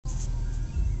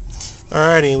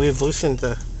Alrighty, we've loosened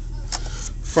the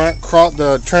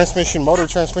motor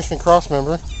transmission cross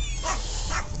member,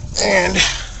 and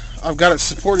I've got it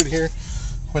supported here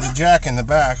with a jack in the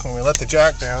back. When we let the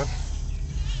jack down,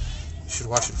 you should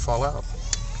watch it fall out.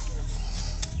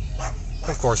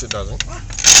 Of course it doesn't.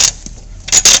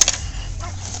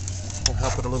 We'll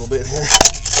help it a little bit here.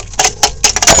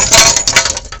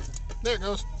 There it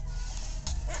goes.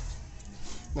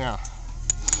 Now,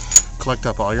 collect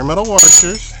up all your metal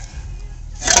washers.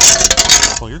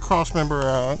 Pull your cross member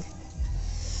out.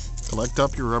 Collect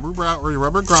up your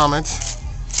rubber grommets.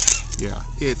 Yeah,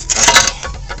 it's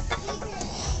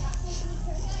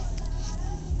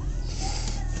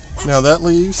now that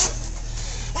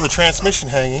leaves the transmission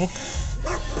hanging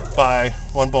by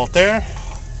one bolt there,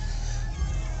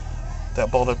 that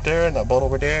bolt up there, and that bolt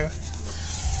over there,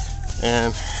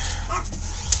 and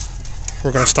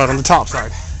we're going to start on the top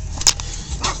side.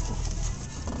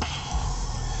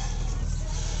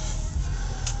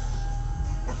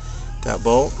 That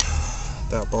bolt,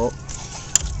 that bolt,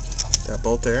 that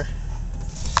bolt there,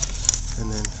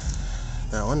 and then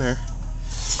that one there,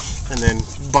 and then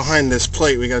behind this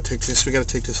plate we got to take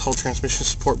this whole transmission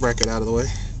support bracket out of the way.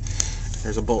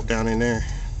 There's a bolt down in there,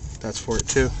 that's for it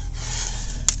too.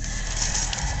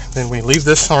 Then we leave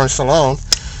this harness alone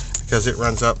because it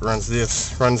runs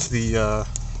the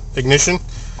ignition,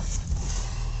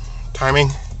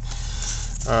 timing,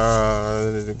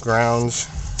 the grounds,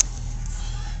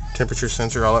 temperature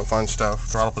sensor, all that fun stuff,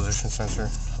 throttle position sensor,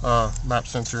 map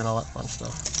sensor, and all that fun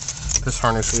stuff. This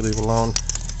harness we leave alone.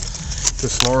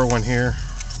 This lower one here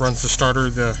runs the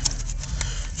starter,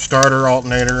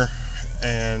 alternator,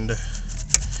 and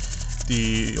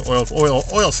the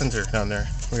oil sensor down there.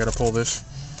 We got to pull this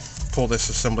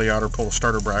assembly out, or pull the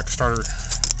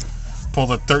pull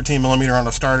the 13mm on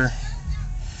the starter,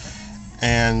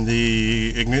 and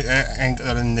the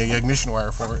ignition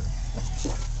wire for it.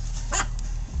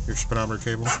 Your speedometer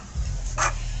cable.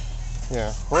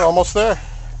 Yeah, we're almost there. A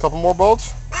couple more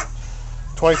bolts,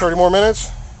 20-30 more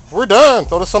minutes, we're done.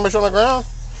 Throw the sumbitch on the ground,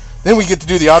 then we get to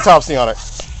do the autopsy on it.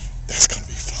 That's gonna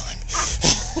be fun.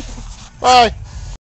 Bye.